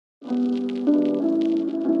Hey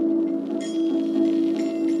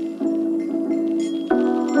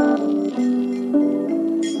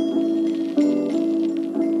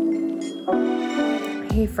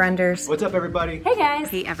frienders. What's up everybody? Hey guys.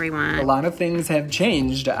 Hey everyone. A lot of things have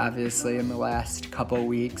changed, obviously, in the last couple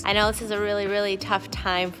weeks. I know this is a really tough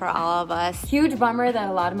time for all of us. Huge bummer that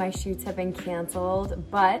a lot of my shoots have been canceled,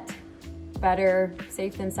 but better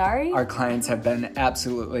safe than sorry. Our clients have been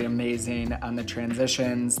absolutely amazing on the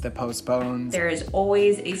transitions, the postpones. There is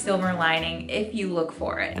always a silver lining if you look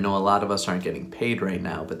for it. I know a lot of us aren't getting paid right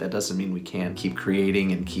now, but that doesn't mean we can't keep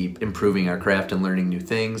creating and keep improving our craft and learning new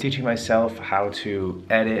things. Teaching myself how to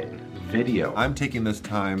edit video. I'm taking this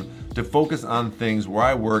time to focus on things where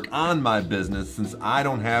I work on my business since I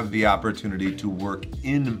don't have the opportunity to work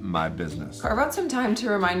in my business. Carve out some time to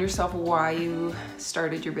remind yourself why you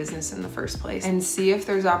started your business in the first place and see if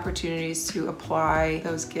there's opportunities to apply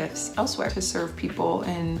those gifts elsewhere to serve people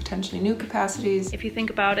in potentially new capacities. If you think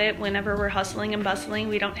about it, whenever we're hustling and bustling,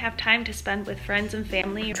 we don't have time to spend with friends and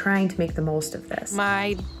family. Trying to make the most of this.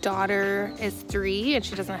 My daughter is 3 and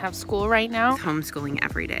she doesn't have school right now. Homeschooling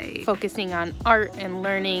every day. Focusing on art and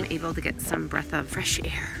learning. Able to get some breath of fresh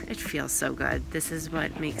air. It feels so good. This is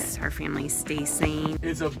what makes our family stay sane.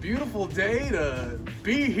 It's a beautiful day to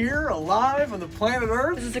be here alive on the planet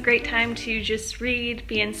Earth. This is a great time to just read,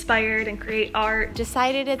 be inspired, and create art.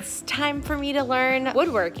 Decided it's time for me to learn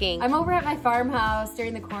woodworking. I'm over at my farmhouse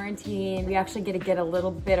during the quarantine. We actually get to get a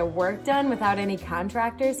little bit of work done without any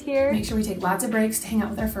contractors here. Make sure we take lots of breaks to hang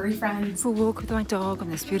out with our furry friends. For a walk with my dog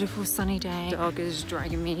on this beautiful sunny day. The dog is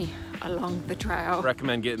dragging me along the trail.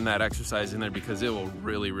 Recommend getting that exercise in there because it will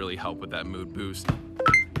really help with that mood boost.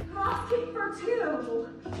 Cross kick for 2.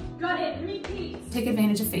 Got it, repeat. Take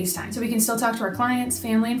advantage of FaceTime so we can still talk to our clients,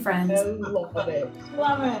 family, and friends. I love it.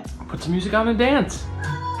 Love it. Put some music on and dance.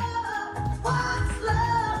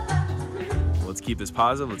 Let's keep this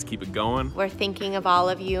positive, let's keep it going. We're thinking of all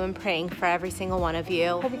of you and praying for every single one of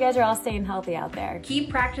you. Hope you guys are all staying healthy out there. Keep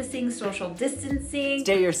practicing social distancing.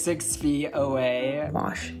 Stay your 6 feet away.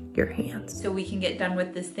 Wash your hands. So we can get done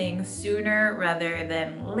with this thing sooner rather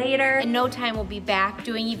than later. In no time we'll be back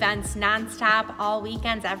doing events nonstop, all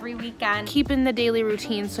weekends, every weekend. Keep in the daily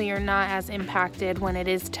routine so you're not as impacted when it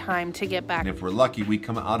is time to get back. And if we're lucky, we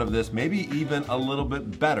come out of this maybe even a little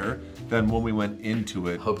bit better than when we went into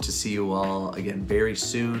it. Hope to see you all again very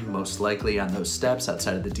soon, most likely on those steps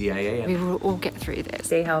outside of the DIA. We will all get through this.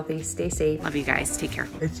 Stay healthy, stay safe. Love you guys. Take care.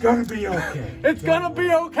 It's gonna be okay. It's gonna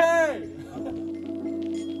be okay.